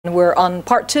We're on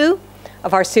part 2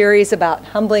 of our series about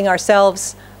humbling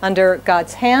ourselves under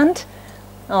God's hand.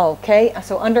 Okay,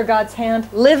 so under God's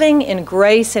hand, living in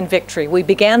grace and victory. We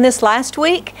began this last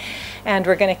week, and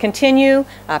we're going to continue.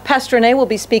 Pastor Renee will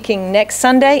be speaking next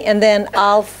Sunday, and then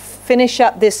I'll finish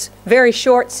up this very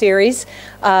short series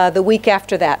the week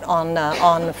after that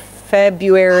on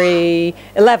February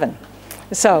 11.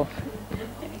 So,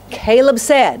 Caleb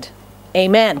said,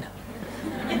 Amen.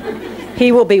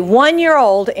 He will be 1 year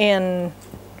old in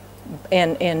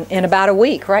about a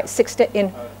week, right?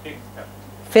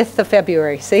 5th of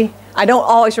February. See, I don't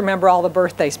always remember all the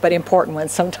birthdays, but important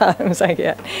ones sometimes I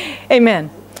get. Amen.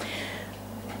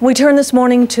 We turn this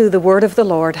morning to the word of the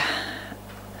Lord.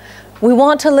 We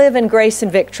want to live in grace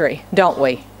and victory, don't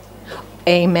we?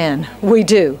 Amen. We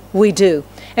do. We do.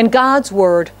 And God's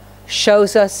word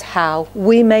shows us how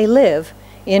we may live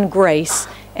in grace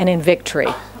and in victory.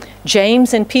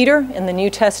 James and Peter in the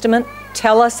New Testament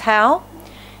tell us how.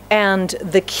 And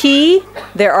the key,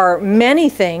 there are many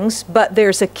things, but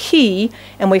there's a key,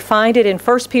 and we find it in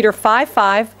 1 Peter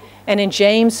 5:5 and in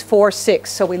James 4:6.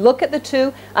 So we look at the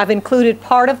two. I've included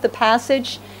part of the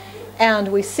passage, and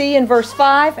we see in verse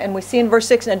 5 and we see in verse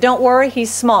 6. Now don't worry,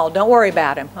 he's small. Don't worry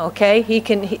about him, okay?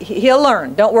 He'll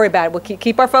learn. Don't worry about it. We'll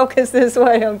keep our focus this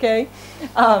way, okay?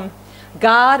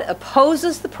 God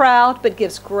opposes the proud, but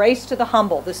gives grace to the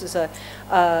humble. This is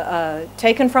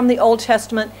taken from the Old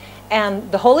Testament,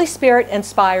 and the Holy Spirit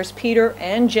inspires Peter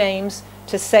and James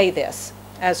to say this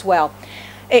as well.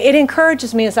 It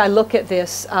encourages me as I look at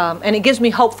this, and it gives me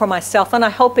hope for myself, and I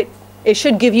hope it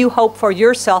should give you hope for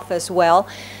yourself as well,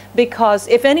 because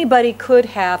if anybody could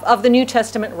have, of the New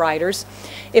Testament writers,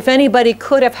 if anybody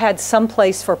could have had some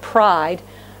place for pride,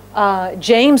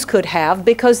 James could have,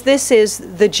 because this is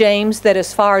the James that,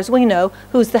 as far as we know,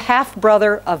 who's the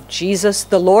half-brother of Jesus,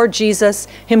 the Lord Jesus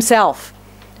himself,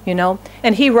 you know.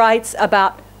 And he writes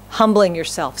about humbling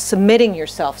yourself, submitting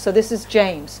yourself. So this is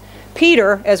James.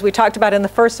 Peter, as we talked about in the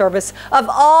first service, of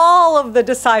all of the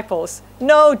disciples,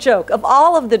 no joke, of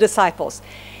all of the disciples,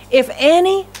 if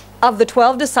any of the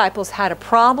 12 disciples had a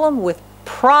problem with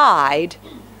pride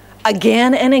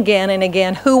again and again and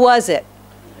again, who was it?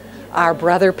 Our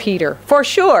brother Peter, for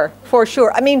sure, for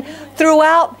sure. I mean,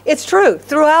 it's true,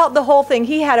 throughout the whole thing,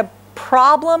 he had a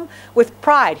problem with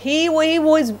pride. He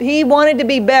wanted to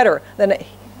be better than,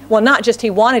 well, not just he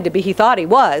wanted to be, he thought he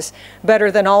was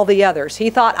better than all the others. He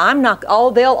thought,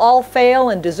 they'll all fail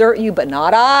and desert you, but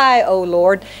not I, oh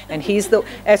Lord. And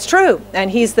that's true.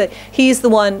 And he's the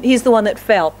one that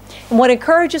fell. And what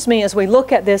encourages me as we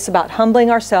look at this about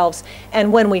humbling ourselves,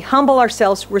 and when we humble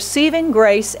ourselves, receiving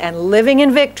grace and living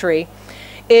in victory,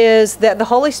 is that the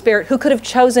Holy Spirit, who could have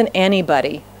chosen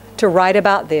anybody to write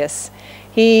about this,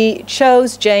 he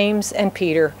chose James and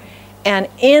Peter. And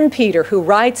in Peter, who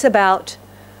writes about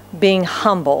being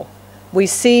humble, we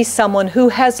see someone who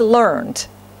has learned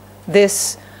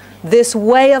this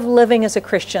way of living as a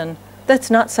Christian that's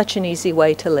not such an easy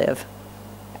way to live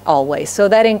always. So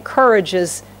that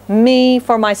encourages me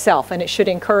for myself, and it should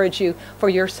encourage you for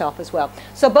yourself as well.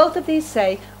 So both of these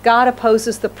say God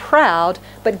opposes the proud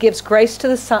but gives grace to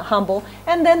the humble,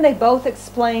 and then they both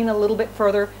explain a little bit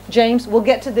further. James, we'll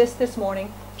get to this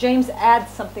morning. James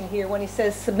adds something here when he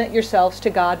says submit yourselves to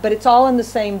God, but it's all in the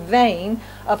same vein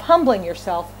of humbling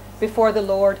yourself before the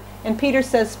Lord. And Peter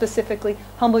says specifically,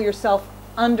 humble yourself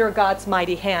under God's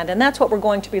mighty hand. And that's what we're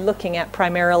going to be looking at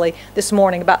primarily this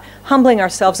morning, about humbling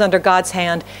ourselves under God's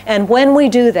hand. And when we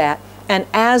do that, and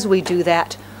as we do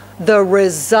that, the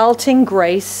resulting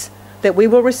grace that we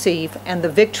will receive and the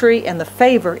victory and the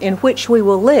favor in which we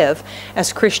will live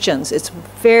as Christians. It's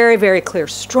very, very clear,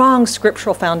 strong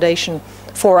scriptural foundation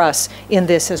for us in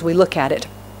this as we look at it.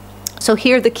 So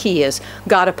here the key is,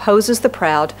 God opposes the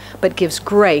proud but gives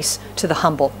grace to the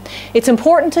humble. It's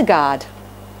important to God.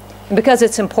 And because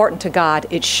it's important to God,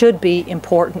 it should be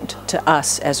important to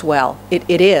us as well.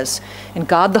 It is. And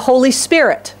God, the Holy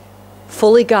Spirit,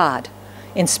 fully God,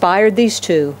 inspired these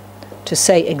two to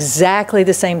say exactly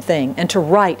the same thing and to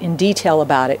write in detail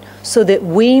about it so that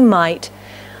we might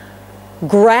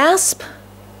grasp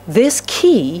this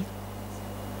key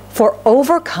for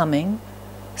overcoming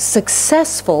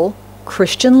successful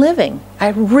Christian living. I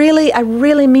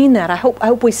really mean that. I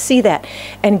hope we see that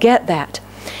and get that.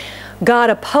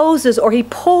 God opposes, or he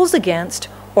pulls against,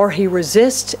 or he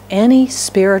resists any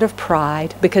spirit of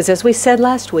pride, because as we said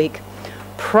last week,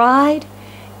 pride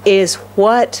is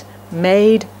what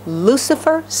made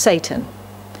Lucifer Satan.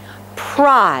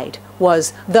 Pride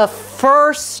was the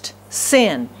first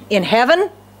sin in heaven,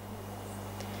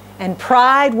 and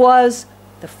pride was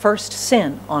the first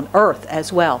sin on earth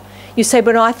as well. You say,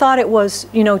 but no, I thought it was,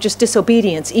 just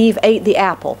disobedience. Eve ate the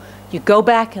apple. You go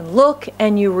back and look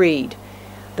and you read.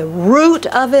 The root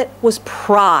of it was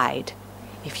pride.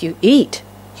 If you eat,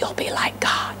 you'll be like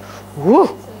God.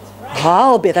 Woo!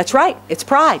 That's right, it's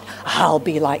pride. I'll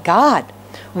be like God.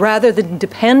 Rather than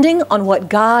depending on what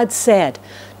God said.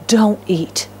 Don't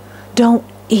eat. Don't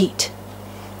eat.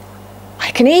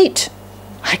 I can eat.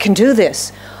 I can do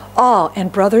this. Oh,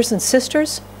 and brothers and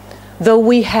sisters, though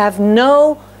we have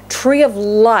no tree of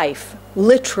life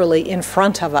literally in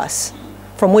front of us,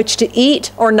 from which to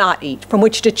eat or not eat, from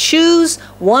which to choose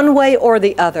one way or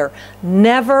the other,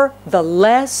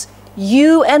 nevertheless,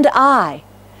 you and I,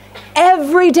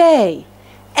 every day,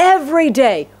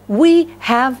 we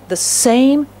have the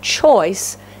same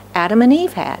choice Adam and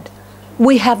Eve had.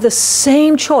 We have the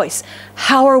same choice.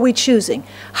 How are we choosing?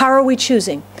 How are we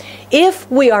choosing? If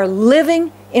we are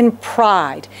living in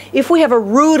pride, if we have a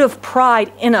root of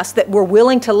pride in us that we're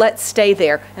willing to let stay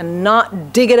there and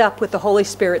not dig it up with the Holy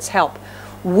Spirit's help,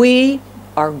 we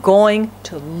are going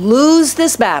to lose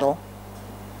this battle,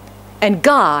 and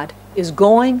God is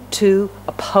going to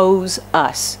oppose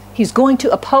us. He's going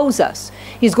to oppose us.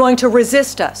 He's going to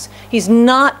resist us. He's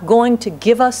not going to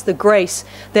give us the grace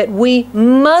that we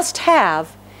must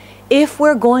have if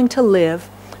we're going to live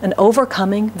an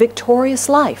overcoming, victorious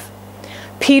life.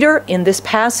 Peter, in this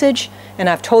passage, and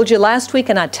I've told you last week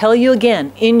and I tell you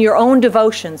again, in your own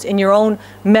devotions, in your own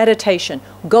meditation,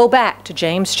 go back to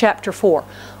James chapter 4.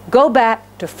 Go back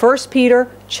to 1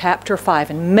 Peter chapter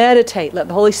 5 and meditate. Let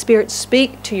the Holy Spirit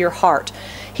speak to your heart.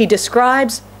 He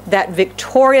describes that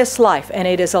victorious life, and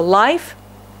it is a life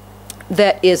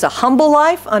that is a humble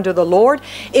life under the Lord.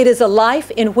 It is a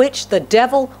life in which the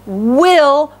devil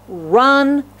will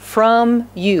run from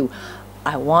you.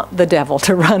 I want the devil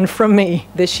to run from me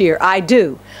this year. I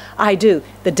do.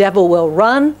 The devil will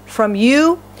run from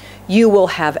you. You will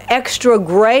have extra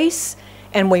grace,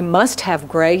 and we must have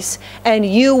grace, and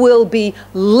you will be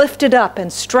lifted up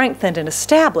and strengthened and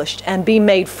established and be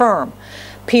made firm.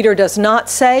 Peter does not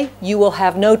say you will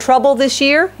have no trouble this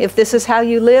year if this is how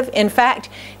you live. In fact,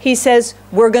 he says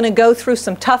we're going to go through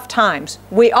some tough times.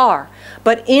 We are.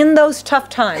 But in those tough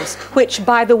times, which,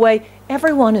 by the way,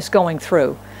 everyone is going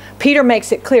through, Peter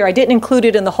makes it clear. I didn't include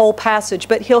it in the whole passage,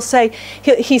 but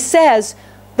he says,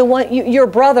 your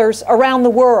brothers around the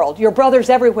world, your brothers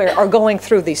everywhere are going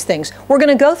through these things. We're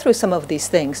going to go through some of these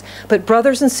things. But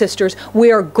brothers and sisters,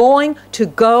 we are going to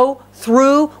go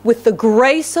through with the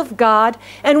grace of God,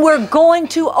 and we're going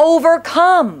to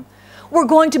overcome. We're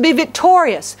going to be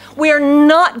victorious. We are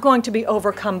not going to be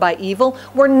overcome by evil.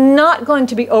 We're not going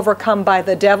to be overcome by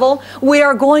the devil. We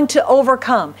are going to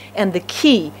overcome. And the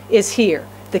key is here.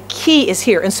 The key is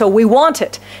here, and so we want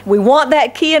it. We want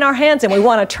that key in our hands, and we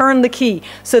want to turn the key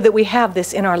so that we have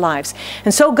this in our lives.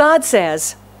 And so God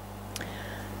says,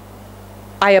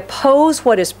 I oppose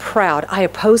what is proud. I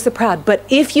oppose the proud. But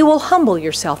if you will humble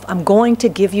yourself, I'm going to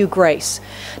give you grace.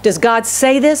 Does God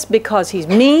say this because He's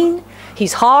mean?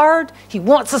 He's hard? He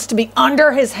wants us to be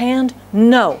under His hand?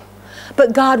 No.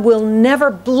 But God will never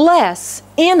bless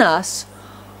in us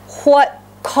what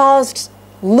caused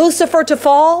Lucifer to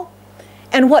fall,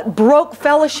 and what broke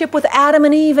fellowship with Adam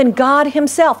and Eve and God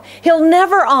Himself. He'll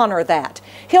never honor that.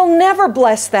 He'll never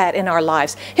bless that in our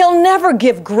lives. He'll never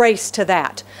give grace to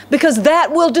that, because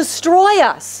that will destroy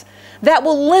us. That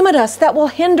will limit us. That will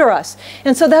hinder us.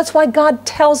 And so that's why God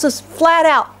tells us flat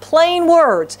out, plain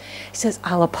words. He says,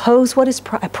 I'll oppose what is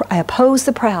I oppose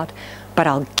the proud, but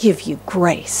I'll give you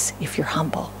grace if you're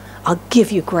humble. I'll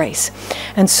give you grace.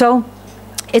 And so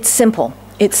it's simple.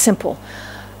 It's simple.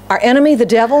 Our enemy, the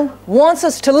devil, wants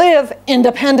us to live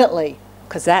independently,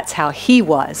 because that's how he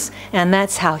was, and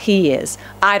that's how he is.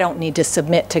 I don't need to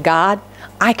submit to God.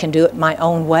 I can do it my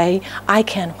own way. I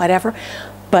can whatever.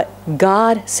 But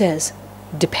God says,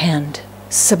 depend,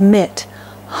 submit,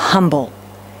 humble,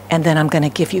 and then I'm going to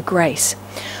give you grace.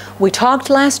 We talked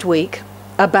last week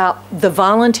about the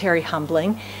voluntary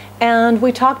humbling, and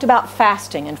we talked about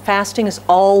fasting, and fasting is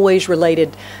always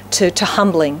related to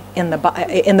humbling in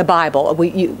the Bible.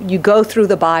 You go through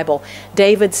the Bible.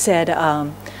 David said,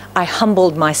 I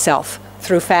humbled myself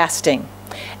through fasting.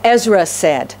 Ezra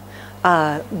said,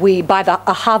 by the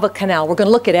Ahava Canal, we're going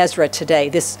to look at Ezra today,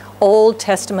 this Old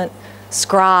Testament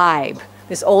scribe,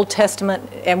 this Old Testament,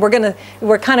 and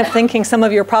we're kind of thinking, some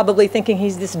of you are probably thinking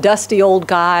he's this dusty old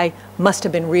guy, must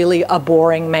have been really a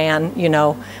boring man,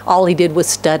 all he did was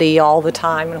study all the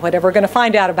time and whatever. We're going to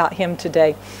find out about him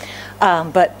today.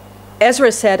 But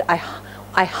Ezra said,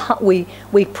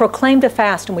 we proclaimed a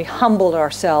fast and we humbled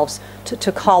ourselves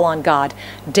to call on God.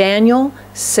 Daniel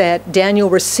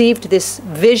received this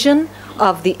vision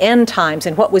of the end times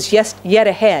and what was yet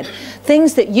ahead.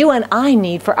 Things that you and I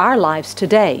need for our lives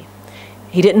today.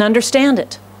 He didn't understand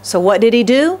it. So what did he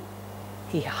do?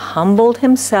 He humbled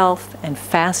himself and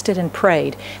fasted and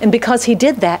prayed. And because he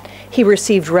did that, he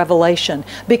received revelation.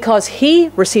 Because he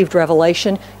received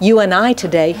revelation, you and I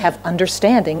today have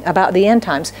understanding about the end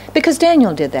times. Because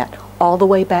Daniel did that all the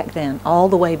way back then, all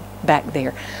the way back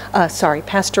there. Sorry,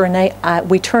 Pastor Renee,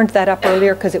 we turned that up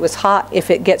earlier because it was hot. If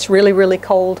it gets really, really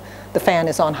cold, the fan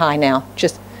is on high now,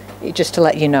 just to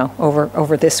let you know,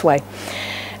 over this way.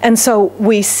 And so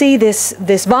we see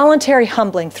this voluntary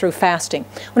humbling through fasting.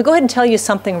 I'm going to go ahead and tell you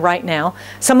something right now.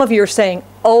 Some of you are saying,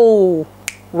 oh,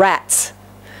 rats,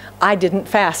 I didn't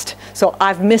fast, so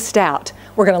I've missed out.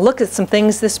 We're going to look at some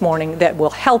things this morning that will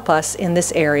help us in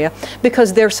this area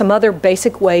because there's some other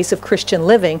basic ways of Christian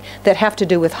living that have to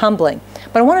do with humbling.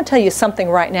 But I want to tell you something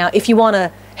right now. If you want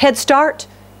a head start,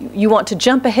 you want to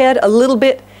jump ahead a little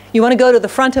bit, you want to go to the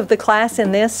front of the class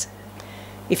in this.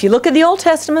 If you look at the Old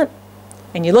Testament,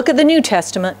 and you look at the New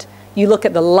Testament, you look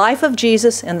at the life of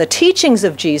Jesus and the teachings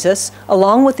of Jesus,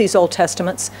 along with these Old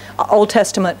Testament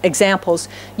examples,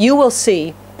 you will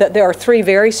see that there are three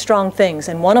very strong things.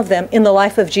 And one of them, in the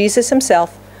life of Jesus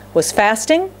himself, was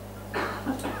fasting,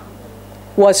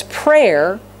 was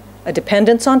prayer, a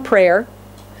dependence on prayer.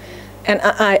 And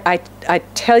I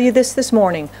tell you this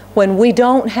morning, when we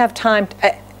don't have time,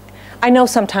 I know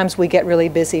sometimes we get really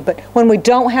busy, but when we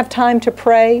don't have time to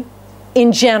pray,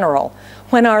 in general,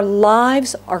 when our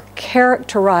lives are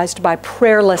characterized by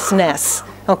prayerlessness,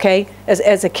 okay,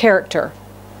 as a character,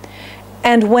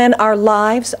 and when our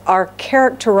lives are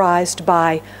characterized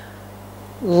by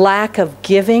lack of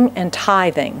giving and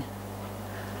tithing,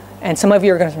 and some of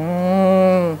you are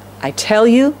going, I tell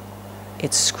you,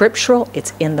 it's scriptural,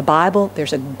 it's in the Bible,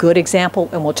 there's a good example,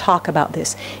 and we'll talk about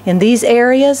this. In these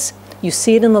areas, you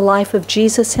see it in the life of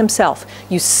Jesus himself.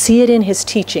 You see it in his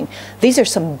teaching. These are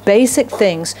some basic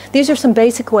things. These are some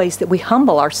basic ways that we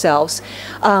humble ourselves.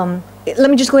 Let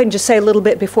me just go ahead and just say a little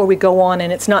bit before we go on,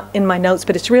 and it's not in my notes,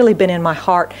 but it's really been in my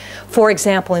heart. For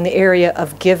example, in the area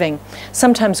of giving.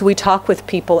 Sometimes we talk with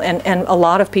people, and a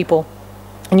lot of people,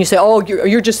 and you say, oh,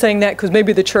 you're just saying that because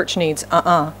maybe the church needs.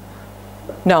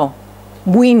 No,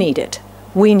 we need it.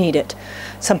 We need it.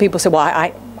 Some people say,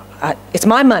 well, it's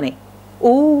my money.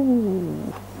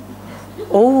 Ooh.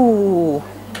 Oh.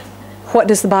 What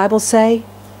does the Bible say?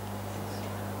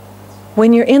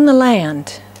 When you're in the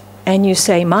land and you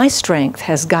say, my strength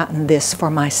has gotten this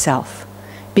for myself,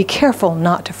 be careful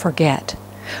not to forget.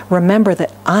 Remember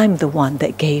that I'm the one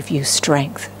that gave you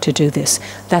strength to do this.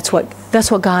 That's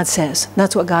what God says.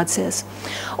 That's what God says.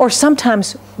 Or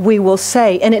sometimes we will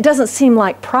say, and it doesn't seem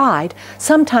like pride,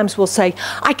 sometimes we'll say,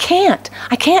 I can't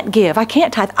give, I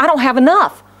can't tithe, I don't have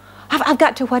enough. I've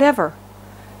got to whatever.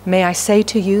 May I say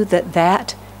to you that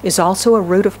that is also a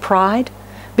root of pride?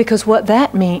 Because what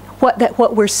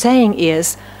we're saying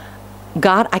is,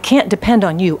 God, I can't depend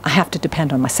on you. I have to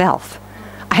depend on myself.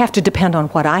 I have to depend on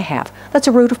what I have. That's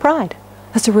a root of pride.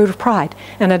 That's a root of pride.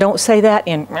 And I don't say that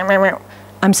in,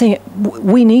 I'm saying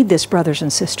we need this, brothers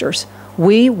and sisters.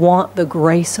 We want the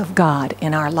grace of God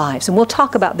in our lives. And we'll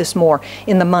talk about this more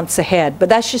in the months ahead, but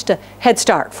that's just a head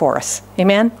start for us.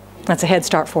 Amen? That's a head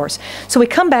start for us. So we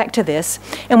come back to this,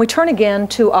 and we turn again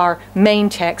to our main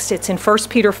text. It's in 1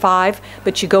 Peter 5,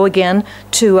 but you go again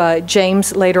to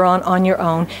James later on your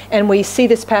own, and we see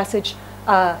this passage.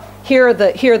 Here are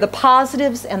the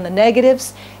positives and the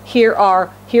negatives. Here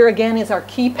again is our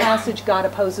key passage. God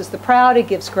opposes the proud. He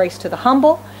gives grace to the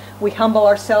humble. We humble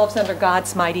ourselves under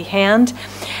God's mighty hand.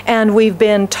 And we've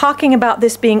been talking about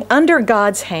this being under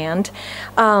God's hand,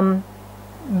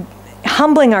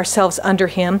 humbling ourselves under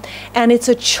him, and it's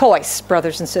a choice,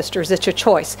 brothers and sisters. It's a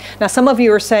choice. Now, some of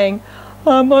you are saying,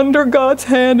 I'm under God's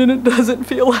hand and it doesn't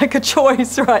feel like a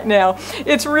choice right now.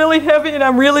 It's really heavy and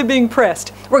I'm really being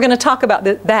pressed. We're going to talk about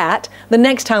that the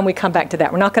next time we come back to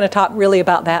that. We're not going to talk really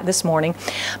about that this morning.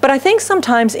 But I think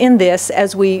sometimes in this,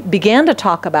 as we began to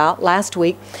talk about last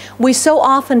week, we so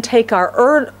often take our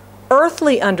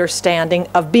earthly understanding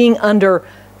of being under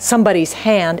somebody's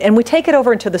hand and we take it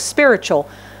over into the spiritual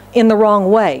in the wrong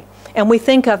way. And we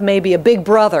think of maybe a big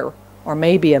brother or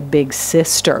maybe a big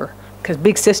sister, because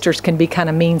big sisters can be kind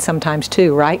of mean sometimes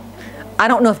too, right? I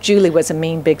don't know if Julie was a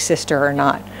mean big sister or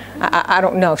not. I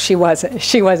don't know. She wasn't.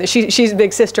 She's a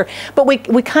big sister. But we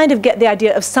kind of get the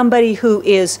idea of somebody who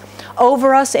is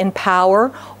over us in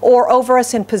power or over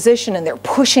us in position, and they're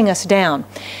pushing us down.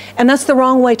 And that's the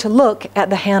wrong way to look at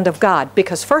the hand of God,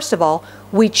 because first of all,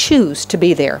 we choose to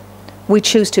be there. we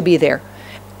choose to be there.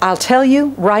 I'll tell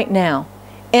you right now,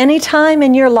 any time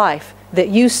in your life that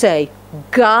you say,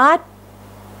 God,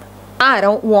 I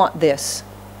don't want this,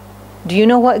 do you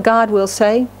know what God will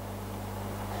say?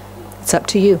 It's up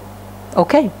to you.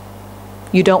 Okay,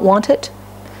 you don't want it?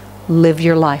 Live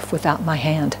your life without my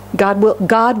hand. God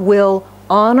will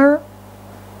honor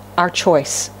our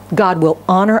choice. God will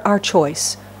honor our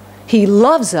choice. He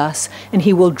loves us and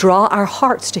He will draw our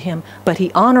hearts to Him, but He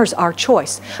honors our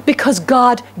choice because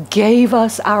God gave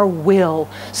us our will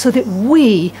so that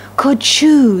we could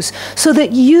choose, so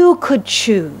that you could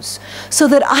choose, so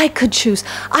that I could choose.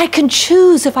 I can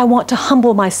choose if I want to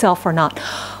humble myself or not.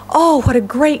 Oh, what a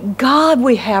great God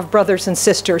we have, brothers and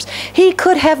sisters. He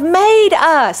could have made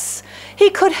us. He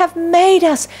could have made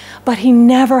us, but He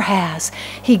never has.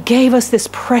 He gave us this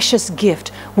precious gift.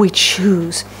 We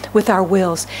choose with our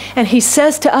wills. And He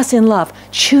says to us in love,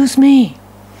 choose me.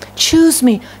 Choose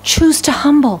me. Choose to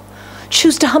humble.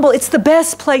 Choose to humble. It's the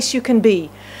best place you can be.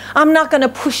 I'm not going to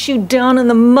push you down in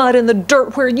the mud and the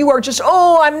dirt where you are just,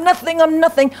 oh, I'm nothing, I'm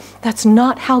nothing. That's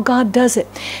not how God does it.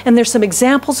 And there's some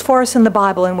examples for us in the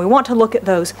Bible, and we want to look at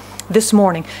those this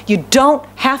morning. You don't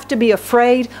have to be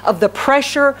afraid of the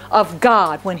pressure of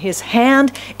God when His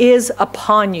hand is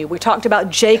upon you. We talked about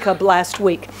Jacob last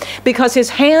week because his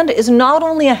hand is not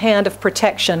only a hand of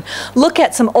protection. Look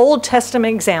at some Old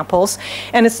Testament examples,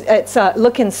 and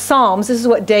look in Psalms. This is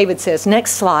what David says.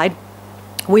 Next slide.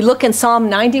 We look in Psalm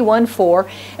 91:4,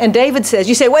 and David says,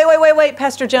 you say, wait,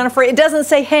 Pastor Jennifer, it doesn't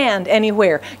say hand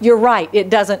anywhere. You're right, it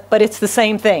doesn't, but it's the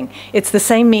same thing. It's the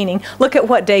same meaning. Look at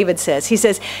what David says. He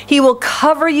says, He will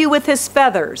cover you with His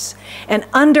feathers, and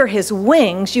under His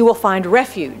wings you will find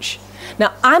refuge.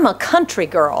 Now, I'm a country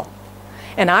girl,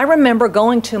 and I remember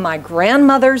going to my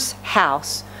grandmother's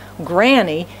house.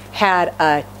 Granny had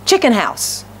a chicken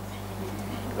house,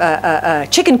 a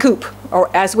chicken coop, or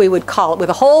as we would call it, with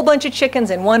a whole bunch of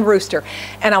chickens and one rooster.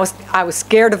 And I was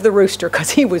scared of the rooster because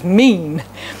he was mean.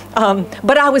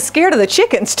 But I was scared of the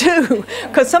chickens too,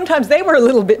 because sometimes they were a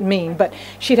little bit mean. But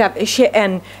she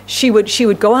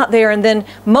would go out there, and then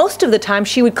most of the time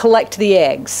she would collect the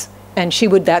eggs, and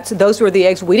those were the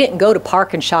eggs. We didn't go to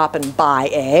Park and Shop and buy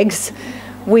eggs.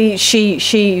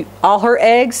 All her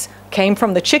eggs came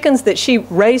from the chickens that she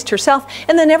raised herself,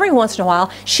 and then every once in a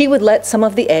while she would let some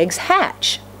of the eggs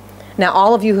hatch. Now,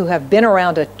 all of you who have been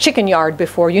around a chicken yard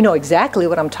before, you know exactly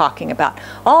what I'm talking about.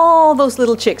 All those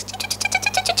little chicks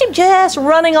just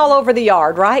running all over the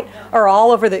yard, right? Or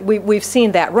all over we've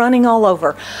seen that, running all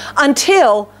over,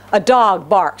 until a dog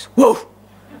barks, woof,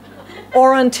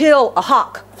 or until a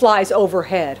hawk flies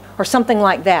overhead, or something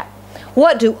like that.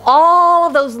 What do all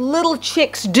of those little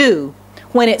chicks do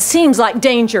when it seems like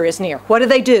danger is near? What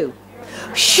do?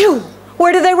 Shoo!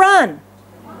 Where do they run?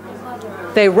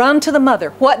 They run to the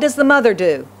mother. What does the mother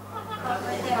do?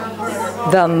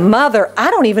 The mother, I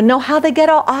don't even know how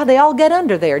they all get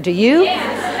under there. Do you?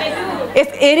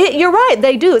 Yes, you're right,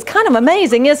 they do. It's kind of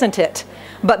amazing, isn't it?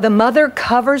 But the mother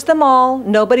covers them all.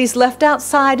 Nobody's left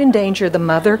outside in danger. The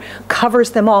mother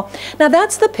covers them all. Now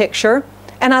that's the picture,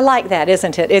 and I like that,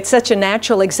 isn't it? It's such a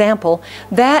natural example.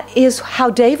 That is how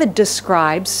David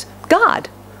describes God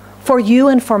for you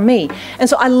and for me. And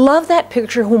so I love that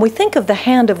picture when we think of the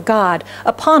hand of God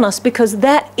upon us, because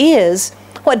that is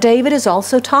what David is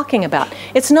also talking about.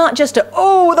 It's not just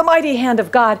the mighty hand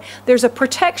of God. There's a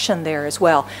protection there as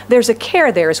well. There's a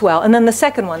care there as well. And then the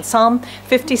second one, Psalm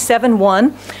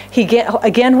 57:1,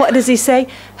 again, what does he say?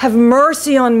 Have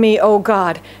mercy on me, O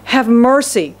God. Have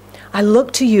mercy. I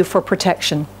look to you for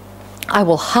protection. I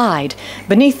will hide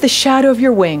beneath the shadow of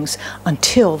your wings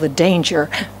until the danger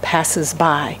passes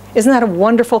by. Isn't that a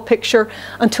wonderful picture?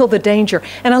 Until the danger.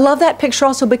 And I love that picture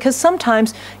also because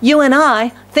sometimes you and I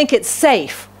think it's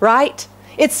safe, right?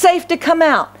 It's safe to come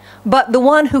out. But the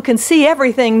one who can see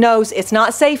everything knows it's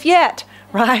not safe yet,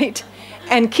 right?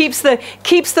 And keeps the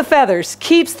feathers,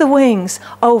 keeps the wings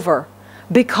over,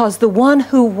 because the one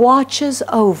who watches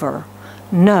over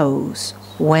knows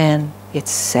when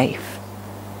it's safe.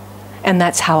 And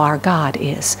that's how our God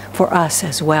is for us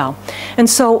as well. And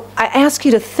so I ask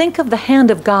you to think of the hand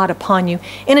of God upon you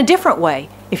in a different way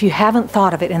if you haven't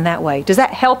thought of it in that way. Does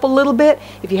that help a little bit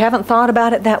if you haven't thought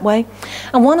about it that way?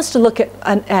 I want us to look at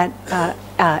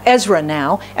Ezra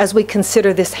now as we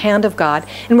consider this hand of God.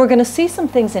 And we're going to see some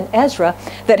things in Ezra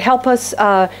that help us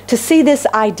to see this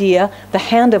idea, the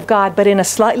hand of God, but in a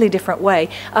slightly different way.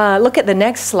 Look at the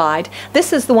next slide.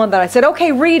 This is the one that I said,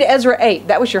 okay, read Ezra 8.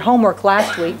 That was your homework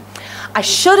last week. I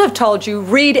should have told you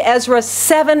read Ezra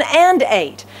 7 and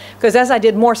 8, because as I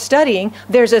did more studying,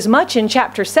 there's as much in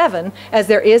chapter 7 as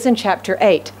there is in chapter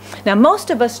 8. Now most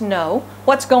of us know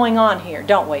what's going on here,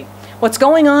 don't we? What's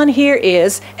going on here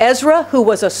is Ezra, who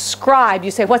was a scribe. You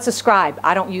say, what's a scribe?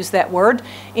 I don't use that word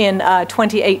in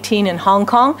 2018 in Hong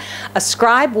Kong. A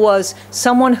scribe was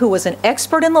someone who was an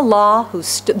expert in the law,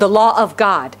 the law of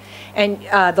God. And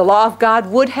the law of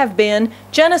God would have been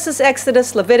Genesis,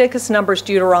 Exodus, Leviticus, Numbers,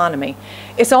 Deuteronomy.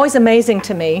 It's always amazing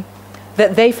to me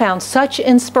that they found such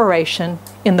inspiration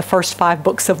in the first 5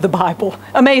 books of the Bible.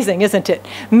 Amazing, isn't it?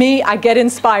 Me, I get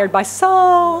inspired by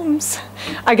Psalms.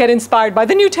 I get inspired by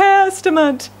the New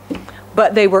Testament.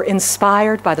 But they were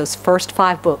inspired by those first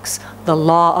 5 books, the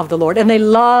law of the Lord. And they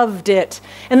loved it.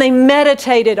 And they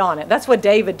meditated on it. That's what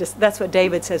David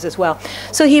says as well.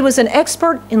 So he was an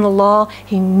expert in the law.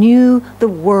 He knew the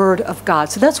Word of God.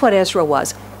 So that's what Ezra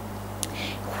was.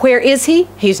 Where is he?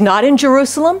 He's not in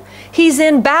Jerusalem. He's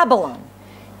in Babylon.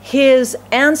 His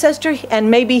ancestor, and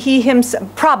maybe he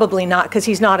himself, probably not because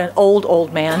he's not an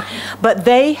old man, but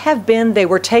they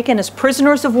were taken as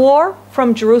prisoners of war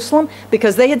from Jerusalem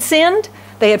because they had sinned.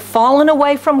 They had fallen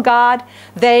away from God.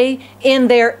 They, in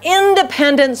their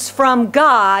independence from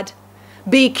God,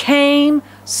 became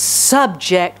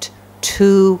subject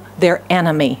to their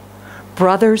enemy.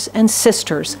 Brothers and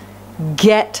sisters,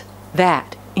 get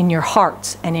that in your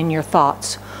hearts and in your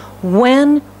thoughts.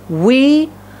 When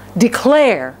we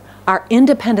declare our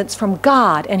independence from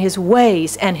God and His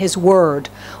ways and His Word,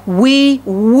 we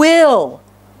will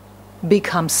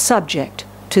become subject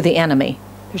to the enemy.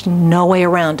 There's no way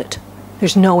around it.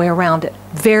 There's no way around it.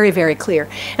 Very, very clear.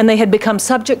 And they had become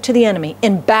subject to the enemy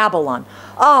in Babylon.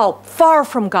 Oh, far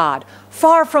from God,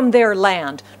 far from their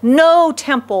land. No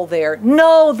temple there.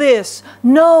 No this,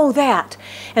 no that.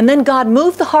 And then God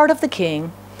moved the heart of the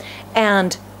king,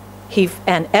 and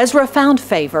Ezra found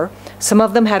favor. Some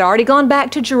of them had already gone back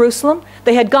to Jerusalem.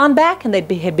 They had gone back and they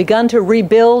had begun to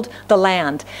rebuild the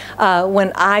land.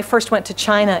 When I first went to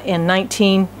China in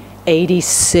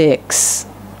 1986,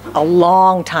 a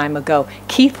long time ago,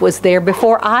 Keith was there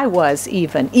before I was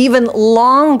even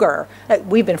longer.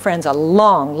 We've been friends a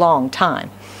long, long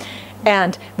time.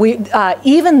 And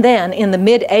even then, in the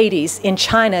mid-'80s in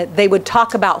China, they would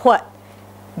talk about what?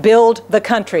 Build the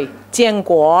country, 建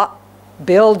国.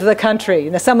 Build the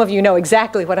country. Now, some of you know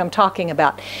exactly what I'm talking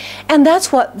about. And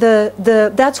that's what the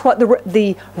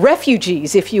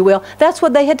refugees, if you will, that's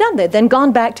what they had done. They had then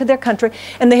gone back to their country,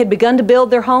 and they had begun to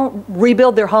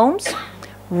rebuild their homes,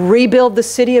 rebuild the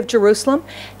city of Jerusalem.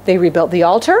 They rebuilt the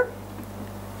altar.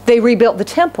 They rebuilt the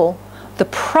temple. The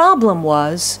problem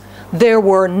was there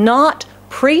were not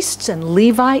priests and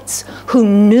Levites who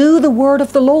knew the word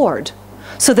of the Lord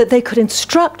so that they could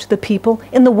instruct the people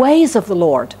in the ways of the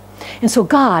Lord. And so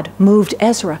God moved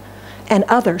Ezra and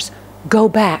others, go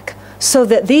back, so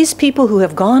that these people who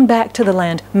have gone back to the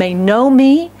land may know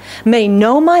me, may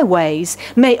know my ways,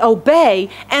 may obey,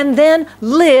 and then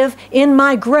live in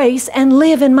my grace and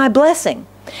live in my blessing.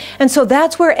 And so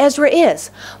that's where Ezra is.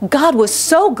 God was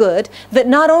so good that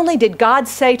not only did God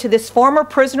say to this former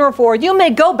prisoner of war, you may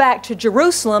go back to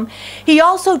Jerusalem, He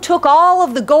also took all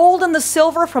of the gold and the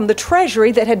silver from the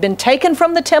treasury that had been taken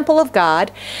from the temple of God,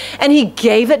 and He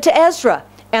gave it to Ezra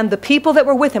and the people that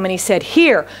were with him. And He said,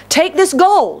 here, take this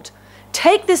gold,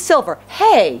 take this silver.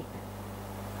 Hey,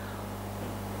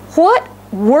 what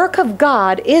work of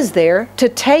God is there to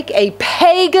take a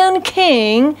pagan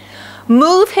king,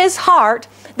 move his heart,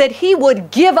 that he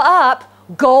would give up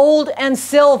gold and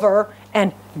silver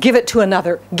and give it to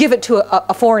another, give it to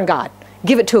a foreign god,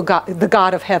 give it to a god, the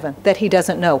God of heaven that he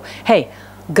doesn't know. Hey,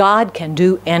 God can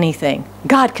do anything.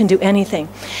 God can do anything.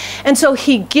 And so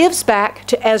He gives back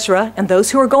to Ezra and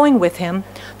those who are going with him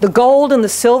the gold and the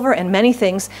silver and many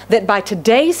things that by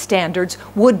today's standards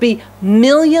would be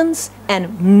millions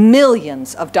and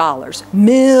millions of dollars.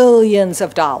 Millions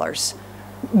of dollars.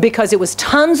 Because it was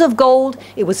tons of gold,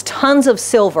 it was tons of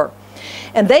silver.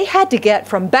 And they had to get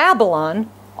from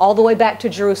Babylon all the way back to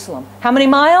Jerusalem. How many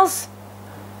miles?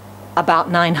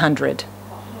 About 900.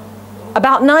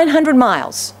 About 900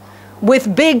 miles.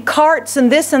 With big carts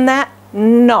and this and that?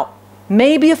 No.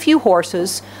 Maybe a few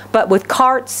horses, but with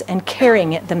carts and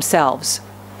carrying it themselves.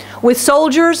 With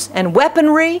soldiers and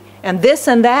weaponry and this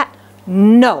and that?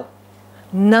 No.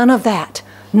 None of that.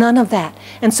 None of that.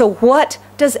 And so what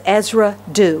does Ezra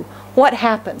do? What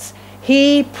happens?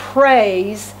 He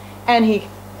prays and he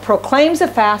proclaims a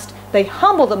fast. They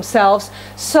humble themselves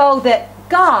so that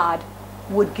God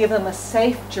would give them a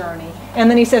safe journey. And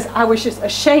then he says, I was just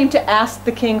ashamed to ask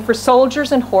the king for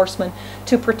soldiers and horsemen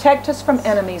to protect us from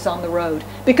enemies on the road.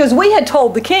 Because we had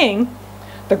told the king,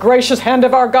 the gracious hand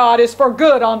of our God is for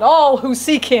good on all who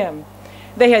seek Him.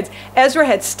 Ezra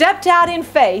had stepped out in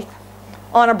faith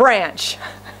on a branch.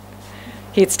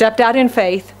 He had stepped out in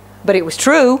faith, but it was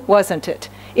true, wasn't it?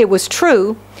 It was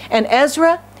true, and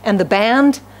Ezra and the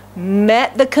band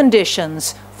met the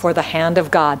conditions for the hand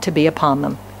of God to be upon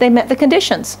them. They met the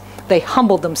conditions. They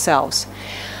humbled themselves.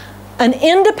 An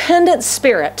independent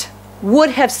spirit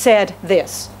would have said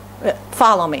this,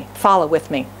 follow me, follow with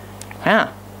me.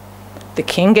 The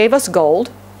king gave us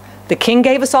gold. The king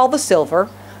gave us all the silver.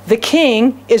 The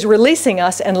king is releasing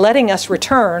us and letting us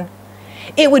return.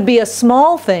 It would be a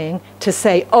small thing to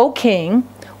say, "O king,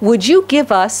 would you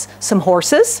give us some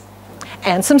horses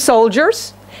and some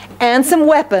soldiers and some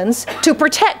weapons to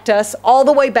protect us all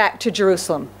the way back to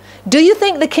Jerusalem?" Do you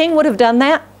think the king would have done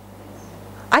that?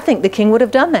 I think the king would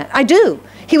have done that. I do.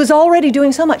 He was already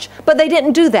doing so much, but they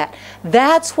didn't do that.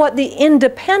 That's what the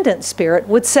independent spirit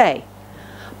would say.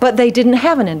 But they didn't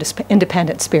have an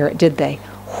independent spirit, did they?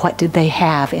 What did they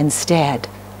have instead?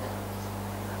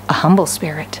 A humble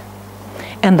spirit.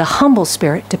 And the humble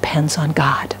spirit depends on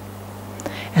God.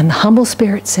 And the humble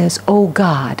spirit says, "Oh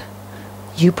God,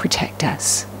 you protect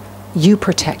us. You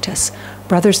protect us."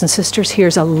 Brothers and sisters,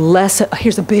 here's a lesson,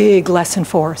 here's a big lesson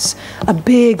for us. A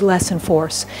big lesson for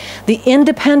us. The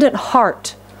independent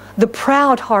heart, the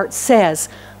proud heart says,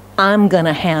 "I'm going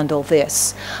to handle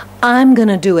this. I'm going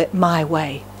to do it my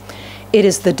way." It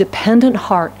is the dependent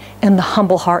heart and the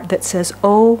humble heart that says,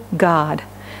 "Oh God,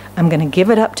 I'm going to give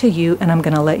it up to you, and I'm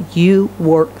going to let you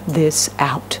work this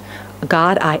out.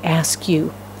 God, I ask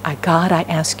you. God, I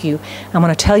ask you." I'm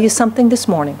going to tell you something this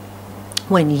morning.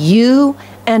 When you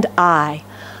and I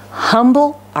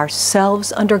humble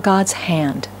ourselves under God's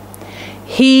hand,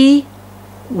 He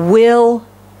will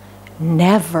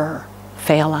never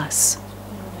fail us.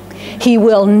 He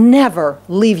will never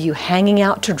leave you hanging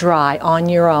out to dry on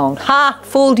your own. Ha!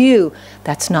 Fooled you.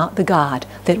 That's not the God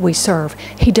that we serve.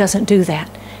 He doesn't do that.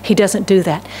 He doesn't do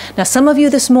that. Now, some of you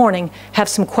this morning have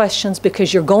some questions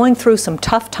because you're going through some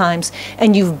tough times,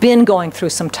 and you've been going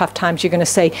through some tough times. You're going to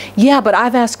say, "Yeah, but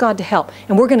I've asked God to help."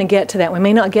 And we're going to get to that. We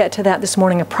may not get to that this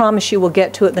morning. I promise you we'll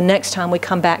get to it the next time we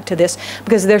come back to this,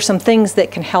 because there's some things that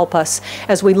can help us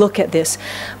as we look at this.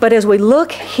 But as we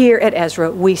look here at Ezra,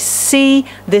 we see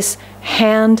this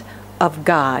hand of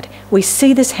God. We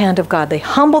see this hand of God. They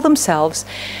humble themselves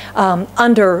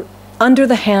under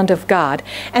the hand of God.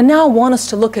 And now I want us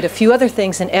to look at a few other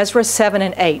things in Ezra 7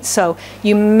 and 8. So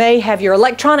you may have your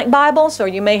electronic Bibles, or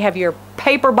you may have your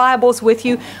paper Bibles with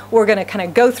you. We're going to kind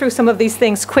of go through some of these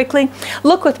things quickly.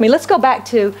 Look with me. Let's go back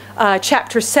to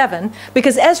chapter 7,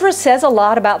 because Ezra says a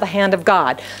lot about the hand of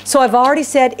God. So I've already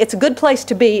said it's a good place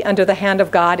to be under the hand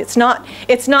of God. It's not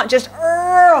just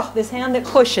this hand that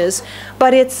pushes,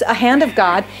 but it's a hand of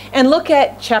God. And look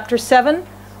at chapter 7,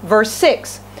 verse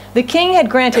 6. The king had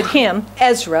granted him,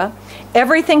 Ezra,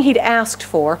 everything he'd asked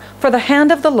for the hand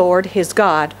of the Lord his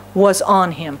God was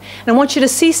on him. And I want you to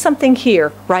see something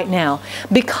here right now.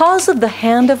 Because of the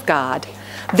hand of God,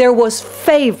 there was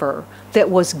favor that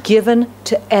was given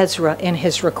to Ezra in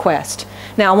his request.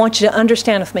 Now I want you to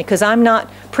understand with me, because I'm not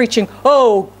preaching,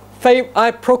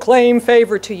 I proclaim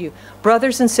favor to you.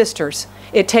 Brothers and sisters,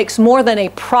 it takes more than a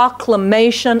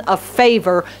proclamation of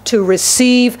favor to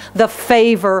receive the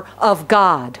favor of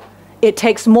God. It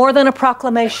takes more than a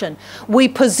proclamation. We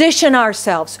position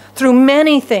ourselves through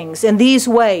many things in these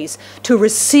ways to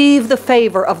receive the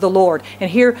favor of the Lord.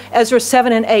 And here, Ezra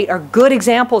 7 and 8 are good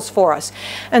examples for us.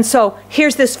 And so,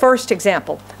 here's this first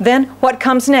example. Then, what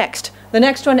comes next? The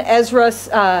next one, Ezra,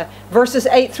 verses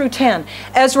 8 through 10.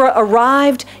 Ezra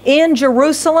arrived in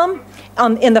Jerusalem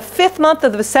in the 5th month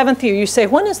of the 7th year. You say,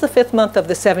 when is the 5th month of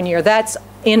the 7th year? That's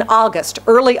in August,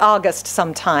 early August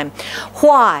sometime.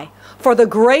 Why? For the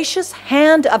gracious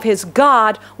hand of his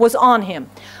God was on him.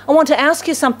 I want to ask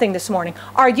you something this morning.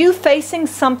 Are you facing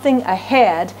something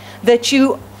ahead that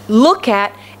you look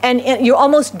at and you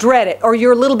almost dread it, or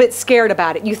you're a little bit scared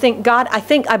about it? You think, "God,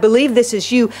 I believe this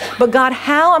is you, but God,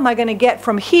 how am I going to get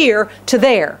from here to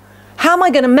there? How am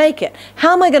I going to make it?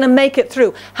 How am I going to make it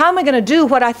through? How am I going to do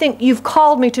what I think you've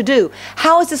called me to do?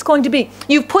 How is this going to be?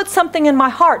 You've put something in my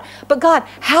heart, but God,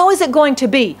 how is it going to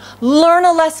be?" Learn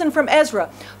a lesson from Ezra,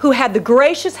 who had the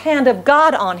gracious hand of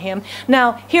God on him.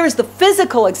 Now, here's the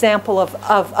physical example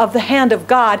of the hand of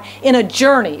God in a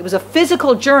journey. It was a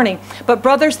physical journey, but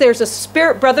brothers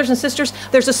and sisters,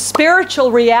 there's a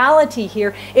spiritual reality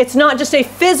here. It's not just a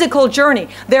physical journey.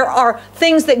 There are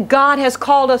things that God has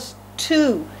called us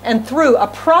to and through, a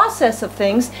process of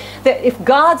things that if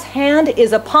God's hand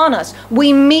is upon us,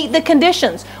 we meet the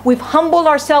conditions, we've humbled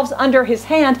ourselves under His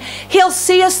hand, He'll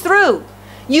see us through.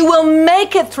 You will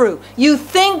make it through. You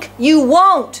think you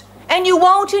won't, and you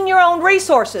won't in your own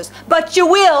resources, but you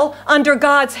will under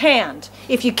God's hand.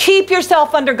 If you keep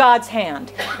yourself under God's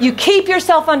hand, you keep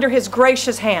yourself under His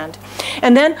gracious hand.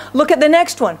 And then look at the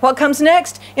next one. What comes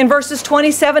next? In verses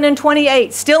 27 and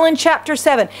 28, still in chapter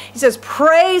 7. He says,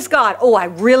 praise God. Oh, I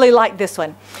really like this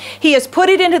one. He has put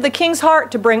it into the king's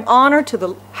heart to bring honor to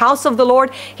the house of the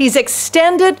Lord. He's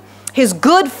extended His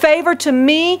good favor to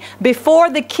me before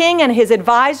the king and his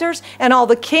advisors and all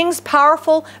the king's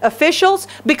powerful officials.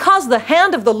 Because the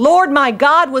hand of the Lord my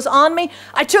God was on me,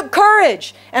 I took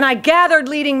courage and I gathered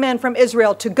leading men from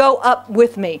Israel to go up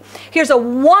with me. Here's a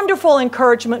wonderful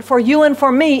encouragement for you and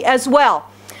for me as well.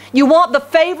 You want the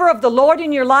favor of the Lord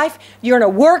in your life? You're in a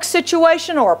work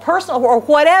situation or a personal or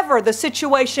whatever the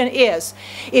situation is.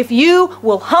 If you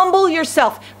will humble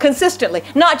yourself consistently,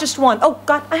 not just one, oh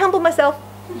God, I humble myself.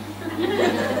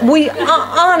 We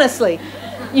honestly,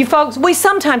 you folks, we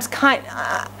sometimes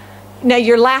now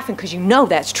you're laughing because you know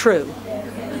that's true.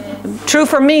 True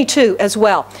for me too as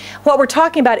well. What we're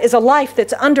talking about is a life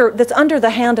that's under the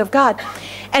hand of God.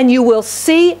 And you will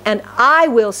see, and I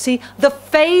will see, the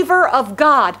favor of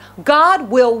God. God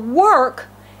will work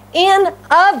in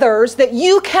others that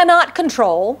you cannot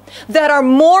control, that are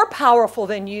more powerful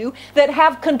than you, that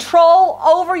have control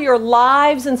over your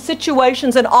lives and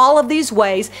situations in all of these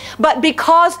ways. But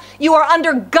because you are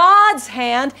under God's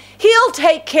hand, He'll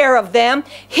take care of them.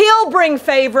 He'll bring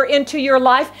favor into your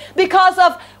life because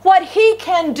of what He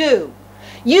can do.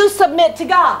 You submit to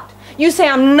God. You say,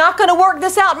 I'm not going to work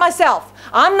this out myself.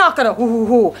 I'm not going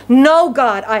to, no,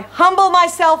 God, I humble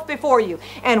myself before you.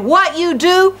 And what you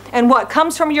do and what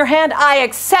comes from your hand, I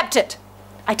accept it.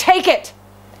 I take it.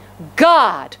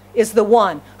 God is the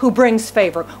one who brings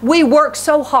favor. We work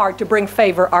so hard to bring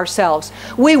favor ourselves.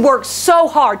 We work so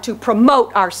hard to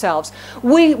promote ourselves.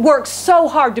 We work so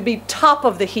hard to be top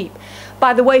of the heap.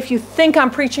 By the way, if you think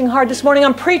I'm preaching hard this morning,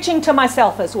 I'm preaching to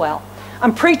myself as well.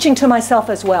 I'm preaching to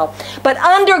myself as well. But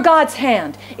under God's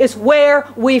hand is where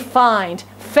we find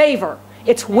favor.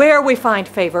 It's where we find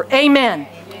favor. Amen.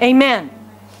 Amen.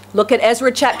 Look at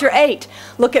Ezra chapter 8.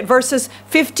 Look at verses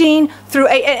 15 through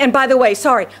 8. And by the way,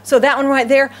 sorry. So that one right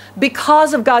there,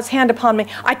 because of God's hand upon me,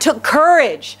 I took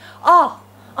courage. Oh,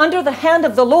 under the hand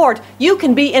of the Lord, you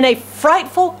can be in a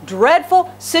frightful,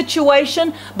 dreadful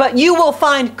situation, but you will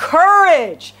find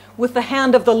courage with the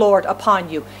hand of the Lord upon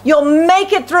you. You'll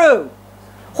make it through.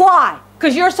 Why?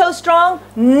 Because you're so strong?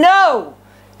 No.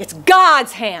 It's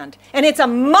God's hand. And it's a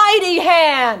mighty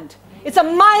hand. It's a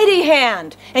mighty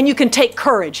hand. And you can take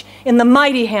courage in the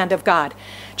mighty hand of God.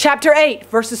 Chapter 8,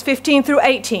 verses 15 through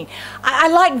 18. I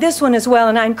like this one as well,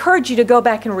 and I encourage you to go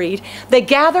back and read. They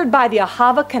gathered by the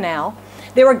Ahava Canal.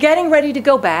 They were getting ready to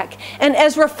go back, and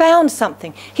Ezra found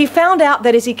something. He found out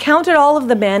that as he counted all of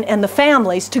the men and the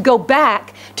families to go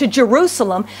back to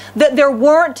Jerusalem, that there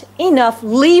weren't enough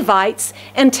Levites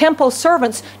and temple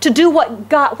servants to do what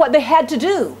they had to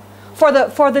do for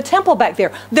the temple back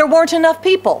there. There weren't enough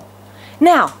people.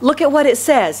 Now, look at what it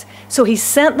says. So he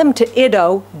sent them to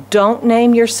Iddo. Don't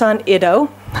name your son Iddo.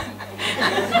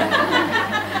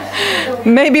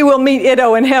 Maybe we'll meet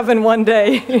Iddo in heaven one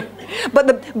day.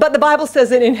 But the Bible says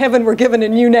that in heaven we're given a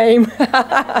new name.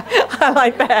 I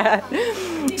like that.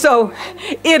 So,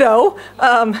 Iddo,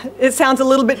 it sounds a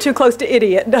little bit too close to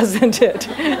idiot, doesn't it?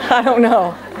 I don't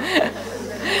know.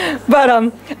 But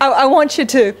I want you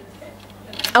to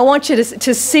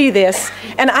see this,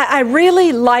 and I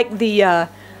really like I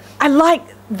like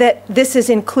that this is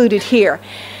included here.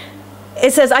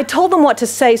 It says, I told them what to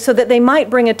say so that they might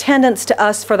bring attendance to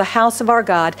us for the house of our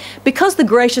God. Because the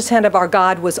gracious hand of our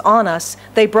God was on us,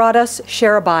 they brought us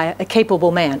Sherebiah, a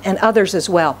capable man, and others as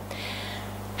well.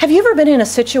 Have you ever been in a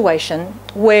situation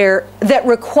that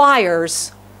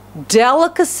requires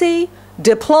delicacy,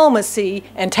 diplomacy,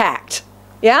 and tact?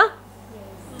 Yeah?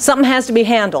 Something has to be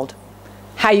handled.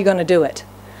 How are you going to do it?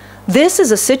 This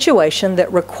is a situation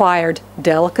that required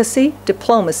delicacy,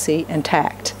 diplomacy, and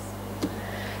tact.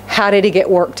 How did he get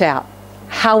worked out?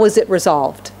 How was it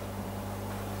resolved?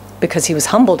 Because he was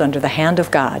humbled under the hand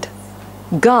of God.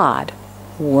 God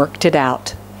worked it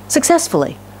out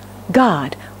successfully.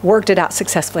 God worked it out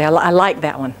successfully. I like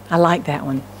that one. I like that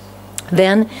one.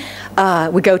 Then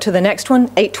we go to the next one,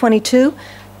 8:22.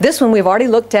 This one we've already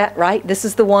looked at, right? This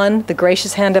is the one, the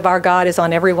gracious hand of our God is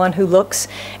on everyone who looks,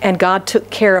 and God took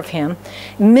care of him.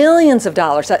 Millions of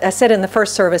dollars. I said in the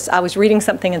first service, I was reading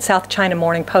something in South China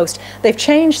Morning Post. They've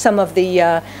changed some of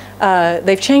the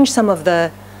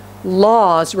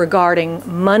laws regarding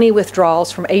money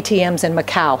withdrawals from ATMs in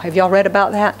Macau. Have y'all read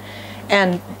about that?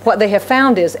 And what they have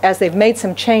found is, as they've made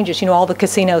some changes, you know, all the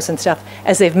casinos and stuff,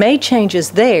 as they've made changes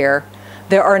there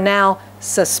are now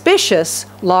suspicious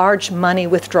large money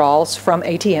withdrawals from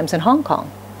ATMs in Hong Kong.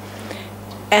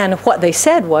 And what they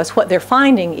said was, what they're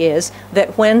finding is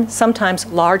that when sometimes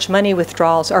large money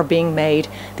withdrawals are being made,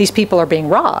 these people are being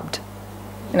robbed.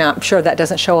 Now, I'm sure that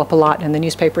doesn't show up a lot in the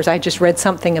newspapers. I just read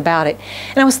something about it.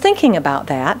 And I was thinking about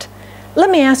that. Let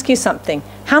me ask you something.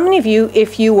 How many of you,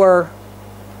 if you were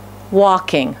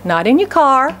walking, not in your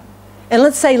car, and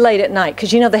let's say late at night,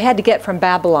 because you know they had to get from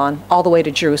Babylon all the way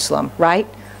to Jerusalem, right?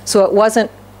 So it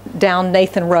wasn't down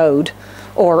Nathan Road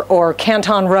or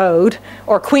Canton Road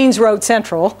or Queens Road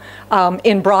Central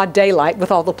in broad daylight with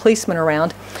all the policemen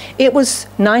around. It was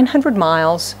 900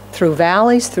 miles through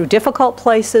valleys, through difficult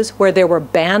places where there were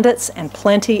bandits and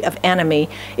plenty of enemy.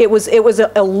 It was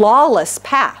a lawless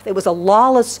path. It was a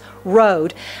lawless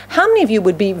road. How many of you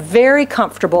would be very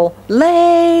comfortable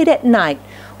late at night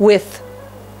with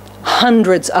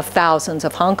hundreds of thousands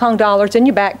of Hong Kong dollars in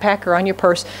your backpack or on your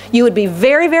purse? You would be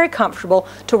very, very comfortable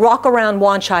to walk around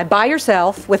Wan Chai by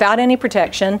yourself without any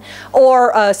protection,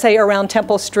 or say around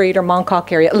Temple Street or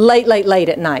Mongkok area late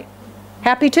at night.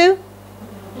 Happy to?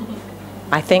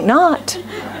 I think not.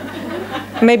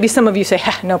 Maybe some of you say,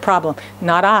 no problem.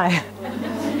 Not I.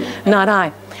 Not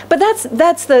I. But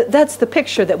that's the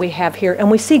picture that we have here, and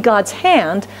we see God's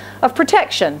hand of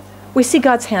protection. We see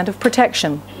God's hand of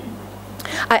protection.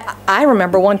 I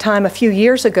remember one time a few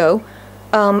years ago,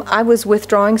 I was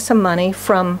withdrawing some money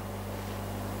from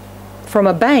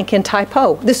a bank in Tai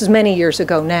Po. This is many years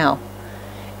ago now.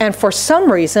 And for some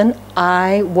reason,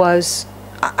 I was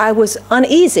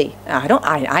uneasy.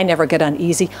 I never get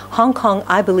uneasy. Hong Kong,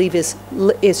 I believe,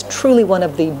 is truly one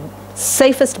of the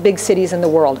safest big cities in the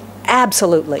world.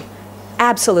 Absolutely.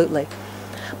 Absolutely.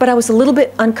 But I was a little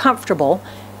bit uncomfortable.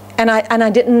 And I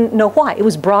didn't know why. It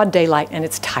was broad daylight, and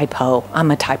it's Tai Po.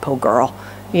 I'm a Tai Po girl,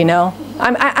 you know.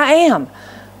 I am.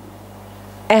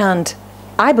 And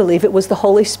I believe it was the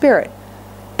Holy Spirit.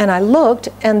 And I looked,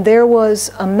 and there was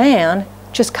a man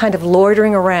just kind of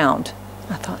loitering around.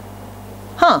 I thought,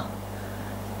 huh.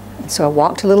 And so I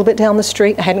walked a little bit down the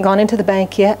street. I hadn't gone into the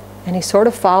bank yet. And he sort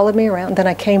of followed me around. Then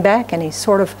I came back, and he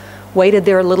sort of waited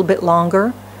there a little bit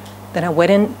longer. Then I went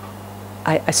in.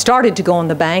 I started to go in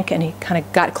the bank, and he kind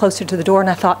of got closer to the door, and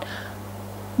I thought,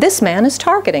 this man is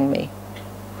targeting me.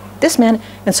 This man,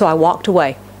 and so I walked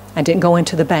away. I didn't go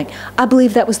into the bank. I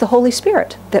believe that was the Holy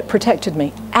Spirit that protected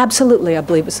me. Absolutely, I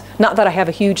believe it was. Not that I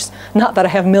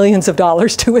have millions of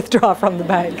dollars to withdraw from the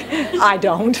bank. I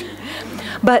don't.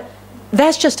 But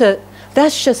that's just a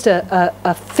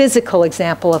physical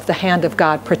example of the hand of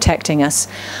God protecting us.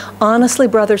 Honestly,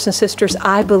 brothers and sisters,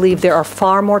 I believe there are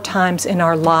far more times in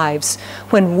our lives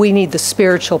when we need the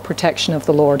spiritual protection of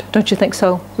the Lord. Don't you think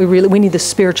so? We need the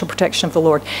spiritual protection of the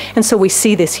Lord. And so we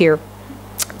see this here.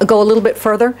 I'll go a little bit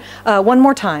further. One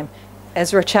more time.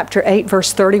 Ezra chapter 8,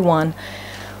 verse 31.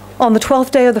 On the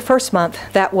 12th day of the first month,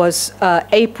 that was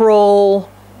April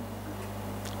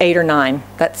 8 or 9.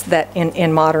 That's that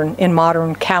in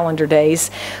modern calendar days.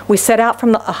 We set out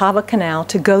from the Ahava Canal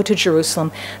to go to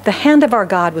Jerusalem. The hand of our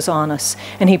God was on us,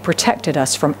 and He protected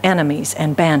us from enemies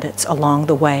and bandits along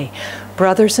the way.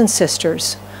 Brothers and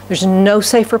sisters, there's no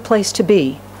safer place to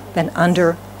be than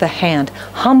under the hand,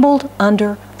 humbled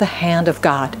under the hand of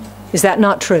God. Is that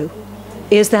not true?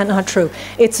 Is that not true?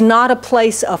 It's not a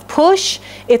place of push.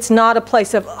 It's not a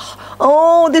place of,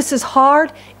 oh, this is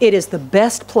hard. It is the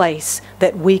best place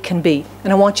that we can be.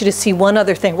 And I want you to see one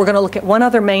other thing. We're going to look at one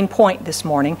other main point this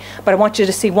morning, but I want you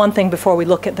to see one thing before we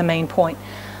look at the main point.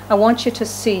 I want you to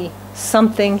see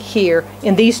something here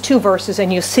in these two verses,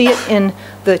 and you see it in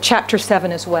the chapter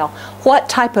 7 as well. What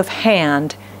type of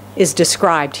hand is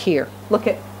described here? Look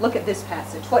at this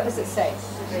passage. What does it say?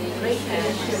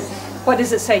 What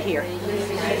does it say here?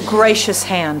 Gracious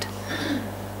hand.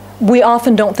 We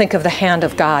often don't think of the hand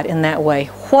of God in that way.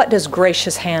 What does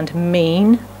gracious hand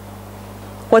mean?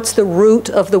 What's the root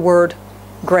of the word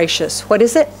gracious? What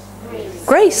is it?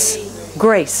 Grace.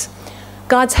 Grace.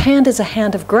 God's hand is a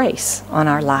hand of grace on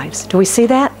our lives. Do we see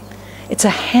that? It's a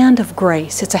hand of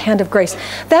grace. It's a hand of grace.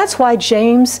 That's why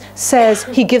James says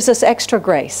He gives us extra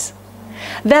grace.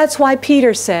 That's why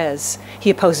Peter says He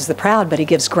opposes the proud, but He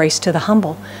gives grace to the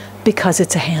humble, because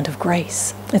it's a hand of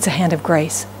grace. It's a hand of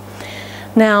grace.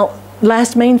 Now,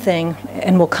 last main thing,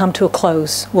 and we'll come to a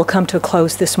close. We'll come to a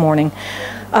close this morning.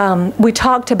 We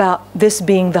talked about this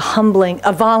being the humbling,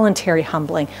 a voluntary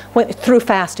humbling. Through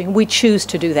fasting, we choose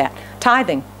to do that.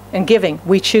 Tithing, and giving,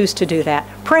 we choose to do that.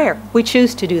 Prayer, we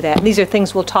choose to do that. And these are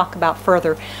things we'll talk about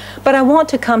further. But I want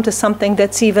to come to something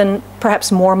that's even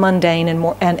perhaps more mundane and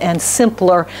more and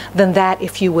simpler than that,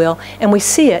 if you will. And we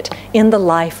see it in the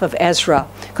life of Ezra.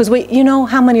 Because you know,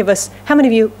 how many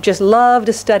of you just love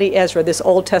to study Ezra, this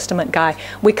Old Testament guy?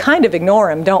 We kind of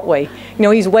ignore him, don't we? You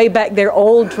know, he's way back there,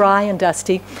 old, dry, and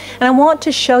dusty. And I want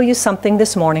to show you something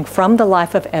this morning from the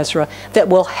life of Ezra that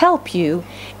will help you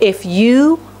if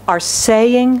you are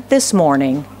saying this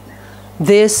morning,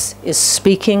 this is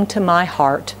speaking to my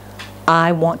heart.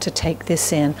 I want to take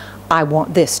this in. I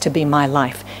want this to be my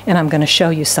life. And I'm going to show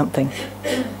you something.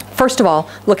 First of all,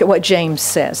 look at what James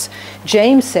says.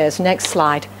 James says, next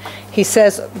slide, he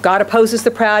says, God opposes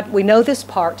the proud. We know this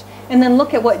part. And then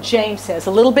look at what James says,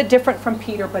 a little bit different from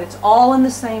Peter, but it's all in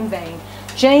the same vein.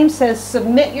 James says,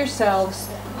 submit yourselves,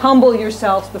 humble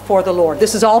yourselves before the Lord.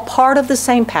 This is all part of the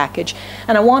same package.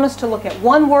 And I want us to look at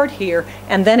one word here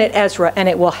and then at Ezra, and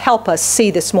it will help us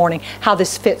see this morning how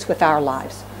this fits with our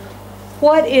lives.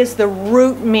 What is the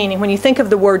root meaning? When you think of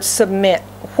the word submit,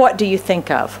 what do you think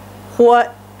of?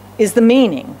 What is the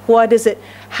meaning? What is it?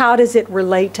 How does it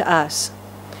relate to us?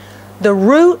 The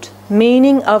root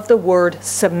meaning of the word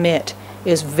submit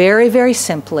is very, very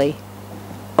simply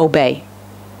obey.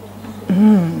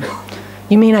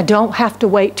 You mean I don't have to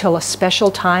wait till a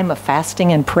special time of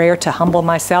fasting and prayer to humble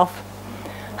myself?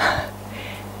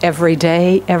 Every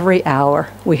day, every hour,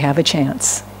 we have a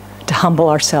chance to humble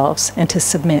ourselves and to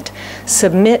submit.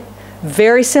 Submit,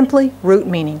 very simply, root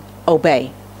meaning,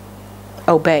 obey.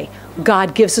 Obey.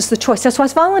 God gives us the choice. That's why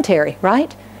it's voluntary,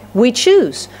 right? We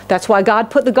choose. That's why God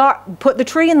put the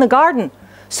tree in the garden,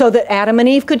 so that Adam and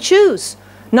Eve could choose.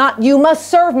 Not, you must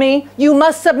serve me, you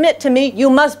must submit to me, you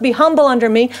must be humble under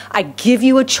me. I give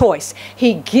you a choice.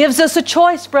 He gives us a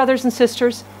choice, brothers and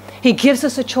sisters. He gives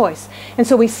us a choice. And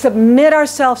so we submit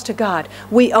ourselves to God.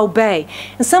 We obey.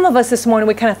 And some of us this morning,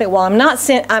 we kind of think, well,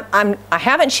 I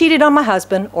haven't cheated on my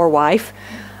husband or wife.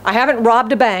 I haven't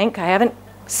robbed a bank. I haven't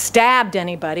stabbed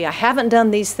anybody. I haven't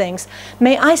done these things.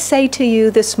 May I say to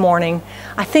you this morning,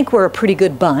 I think we're a pretty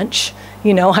good bunch.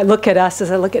 You know, I look at us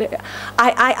as I look at it.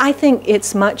 I think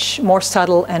it's much more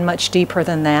subtle and much deeper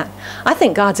than that. I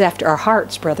think God's after our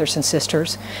hearts, brothers and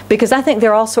sisters, because I think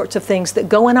there are all sorts of things that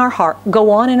go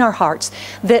on in our hearts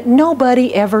that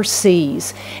nobody ever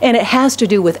sees. And it has to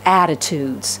do with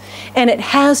attitudes, and it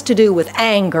has to do with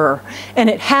anger, and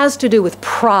it has to do with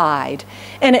pride,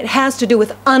 and it has to do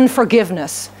with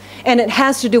unforgiveness, and it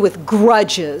has to do with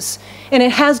grudges, and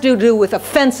it has to do with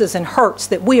offenses and hurts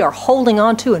that we are holding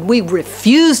on to, and we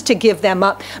refuse to give them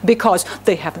up because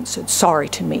they haven't said sorry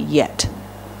to me yet.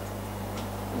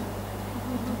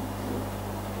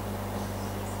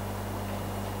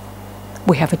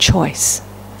 We have a choice.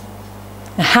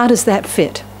 Now, how does that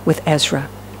fit with Ezra?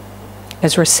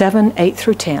 Ezra 7, 8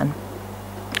 through 10.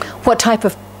 What type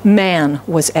of man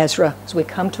was Ezra as we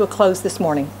come to a close this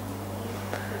morning?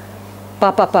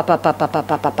 Verse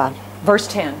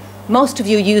 10. Most of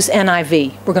you use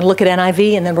NIV. We're going to look at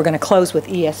NIV and then we're going to close with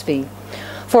ESV.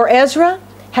 For Ezra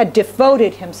had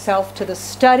devoted himself to the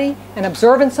study and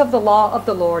observance of the law of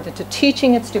the Lord and to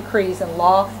teaching its decrees and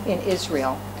law in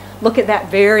Israel. Look at that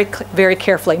very, very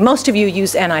carefully. Most of you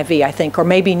use NIV, I think, or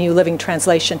maybe New Living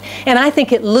Translation. And I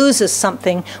think it loses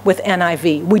something with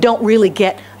NIV. We don't really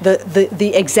get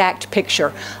the exact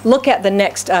picture. Look at the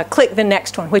next, click the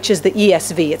next one, which is the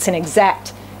ESV. It's an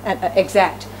exact.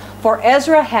 For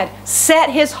Ezra had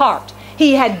set his heart.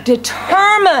 He had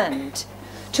determined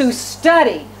to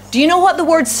study. Do you know what the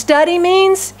word study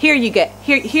means? Here you get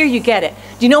it.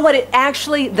 Do you know what it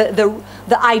actually, the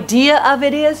idea of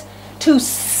it is? To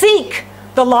seek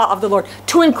the law of the Lord,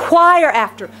 to inquire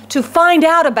after, to find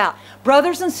out about.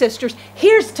 Brothers and sisters,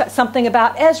 here's something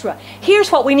about Ezra.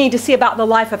 Here's what we need to see about the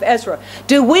life of Ezra.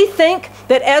 Do we think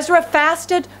that Ezra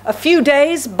fasted a few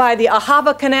days by the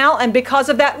Ahava Canal, and because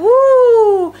of that,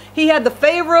 woo, he had the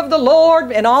favor of the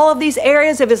Lord in all of these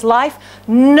areas of his life?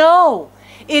 No.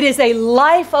 It is a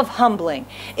life of humbling.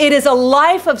 It is a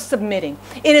life of submitting.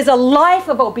 It is a life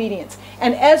of obedience.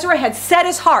 And Ezra had set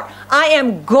his heart,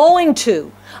 I'm going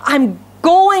to.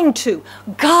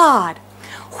 God,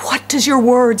 what does your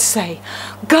word say?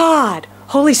 God,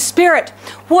 Holy Spirit,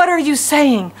 what are you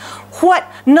saying? What,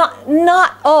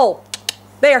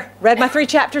 there, read my 3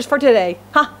 chapters for today.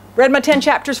 Read my 10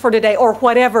 chapters for today, or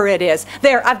whatever it is.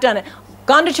 There, I've done it.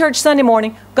 Gone to church Sunday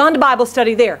morning, gone to Bible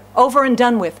study, there, over and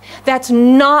done with. That's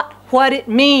not what it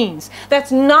means.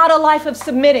 That's not a life of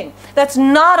submitting. That's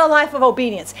not a life of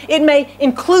obedience. It may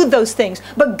include those things,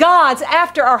 but God's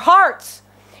after our hearts.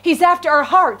 He's after our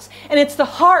hearts. And it's the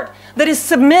heart that is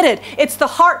submitted. It's the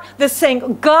heart that's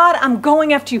saying, God, I'm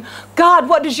going after you. God,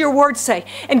 what does your word say?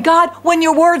 And God, when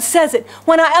your word says it,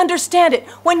 when I understand it,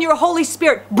 when your Holy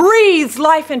Spirit breathes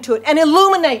life into it and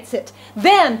illuminates it,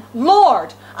 then,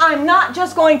 Lord, I'm not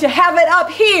just going to have it up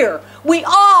here. We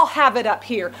all have it up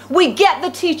here. We get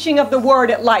the teaching of the Word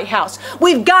at Lighthouse.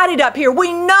 We've got it up here.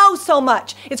 We know so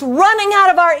much. It's running out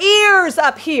of our ears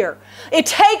up here. It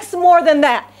takes more than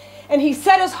that. And he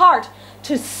set his heart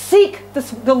to seek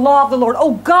the law of the Lord.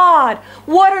 Oh God,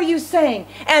 what are you saying?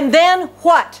 And then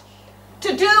what?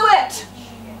 To do it.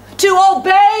 To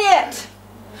obey it.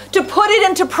 To put it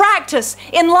into practice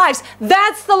in lives.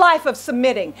 That's the life of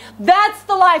submitting. That's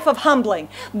the life of humbling.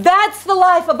 That's the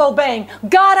life of obeying.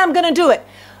 God, I'm going to do it.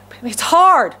 It's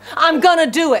hard. I'm going to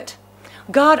do it.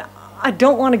 God, I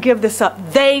don't want to give this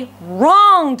up. They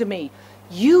wronged me.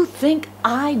 You think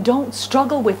I don't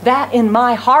struggle with that in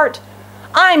my heart?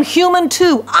 I'm human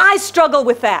too. I struggle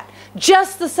with that.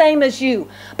 Just the same as you.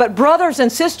 But brothers and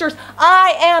sisters,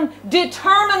 I am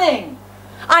determining.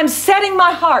 I'm setting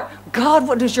my heart. God,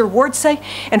 what does your word say?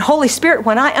 And Holy Spirit,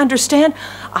 when I understand,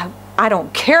 I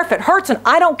don't care if it hurts and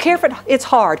I don't care if it's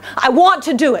hard. I want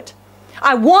to do it.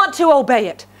 I want to obey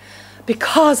it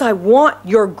because I want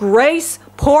your grace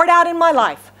poured out in my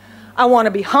life. I want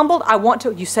to be humbled. I want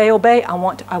to, you say obey, I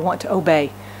want to obey.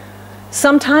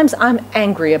 Sometimes I'm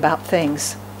angry about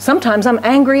things. Sometimes I'm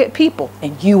angry at people,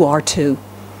 and you are too.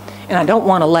 And I don't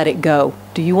want to let it go.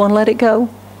 Do you want to let it go?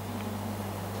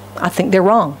 I think they're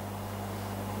wrong.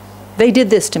 They did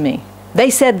this to me. They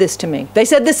said this to me. They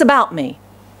said this about me.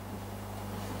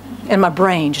 And my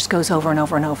brain just goes over and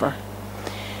over and over.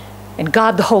 And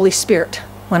God, the Holy Spirit,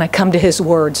 when I come to His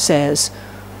Word, says,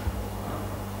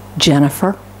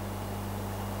 Jennifer,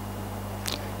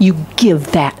 you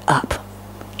give that up.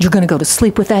 You're going to go to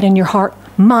sleep with that in your heart.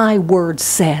 My Word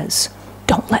says,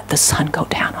 don't let the sun go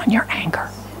down on your anger.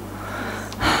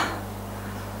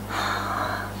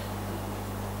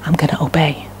 I'm going to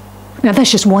obey. Now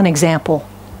that's just one example.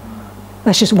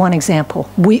 That's just one example.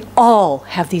 We all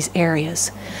have these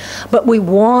areas. But we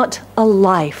want a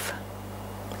life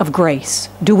of grace.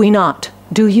 Do we not?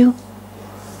 Do you?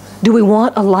 Do we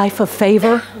want a life of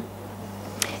favor?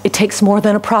 It takes more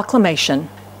than a proclamation.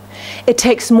 It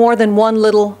takes more than one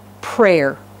little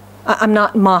prayer. I'm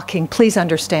not mocking. Please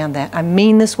understand that. I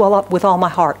mean this with all my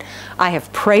heart. I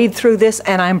have prayed through this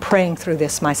and I'm praying through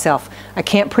this myself. I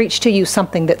can't preach to you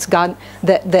something that's God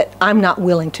that I'm not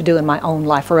willing to do in my own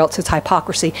life, or else it's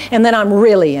hypocrisy, and then I'm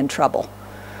really in trouble.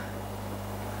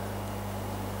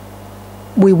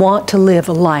 We want to live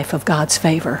a life of God's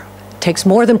favor. It takes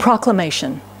more than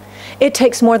proclamation. It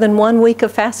takes more than 1 week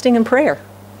of fasting and prayer.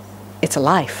 It's a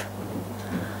life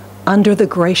under the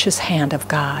gracious hand of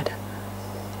God.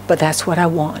 But that's what I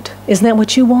want. Isn't that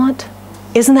what you want?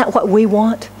 Isn't that what we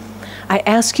want? I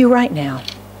ask you right now,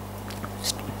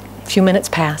 a few minutes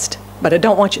passed, but I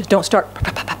don't want you, don't start.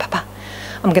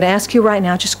 I'm going to ask you right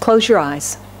now, just close your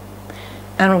eyes.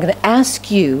 And I'm going to ask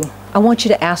you, I want you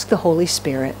to ask the Holy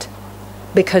Spirit,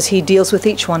 because He deals with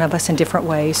each one of us in different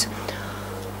ways.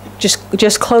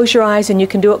 Just close your eyes, and you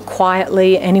can do it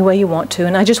quietly any way you want to.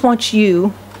 And I just want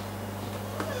you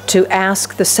to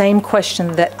ask the same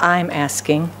question that I'm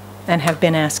asking and have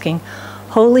been asking.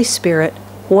 Holy Spirit,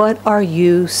 what are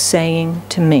you saying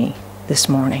to me this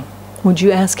morning? Would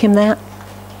you ask Him that?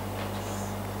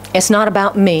 It's not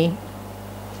about me.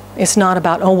 It's not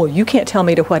about, oh, well, you can't tell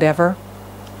me to whatever.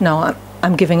 No,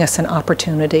 I'm giving us an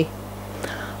opportunity.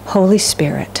 Holy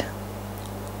Spirit,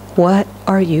 what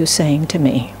are you saying to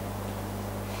me?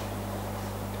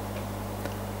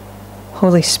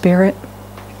 Holy Spirit,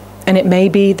 and it may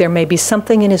be, there may be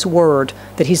something in His Word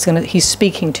that He's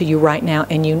speaking to you right now,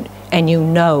 and you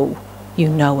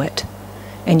know it,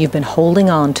 and you've been holding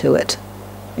on to it,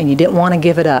 and you didn't want to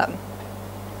give it up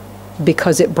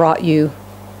because it brought you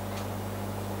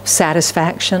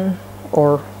satisfaction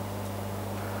or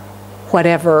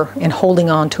whatever in holding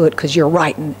on to it because you're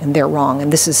right and they're wrong,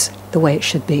 and this is the way it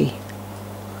should be.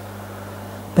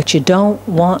 But you don't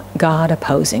want God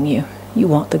opposing you. You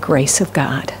want the grace of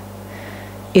God.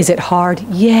 Is it hard?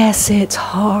 Yes, it's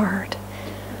hard.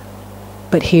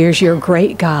 But here's your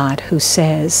great God who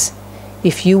says,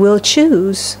 if you will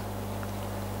choose,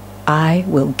 I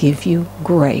will give you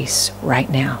grace right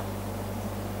now.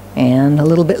 And a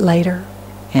little bit later,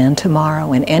 and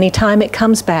tomorrow, and any time it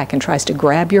comes back and tries to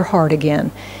grab your heart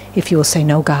again, if you will say,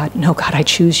 no, God, I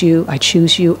choose you,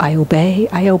 I obey,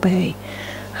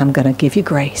 I'm going to give you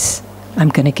grace. I'm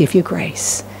going to give you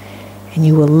grace. And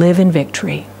you will live in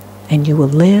victory. And you will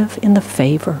live in the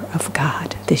favor of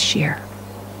God this year.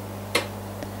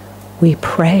 We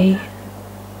pray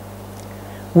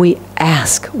We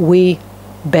ask, we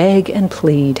beg and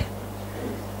plead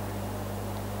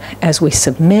as we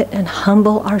submit and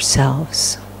humble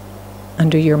ourselves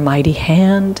under your mighty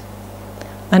hand,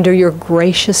 under your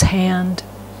gracious hand,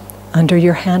 under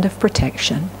your hand of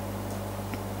protection.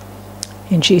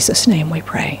 In Jesus' name we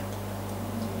pray.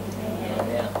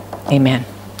 Amen.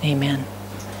 Amen.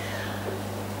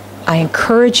 I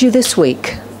encourage you this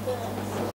week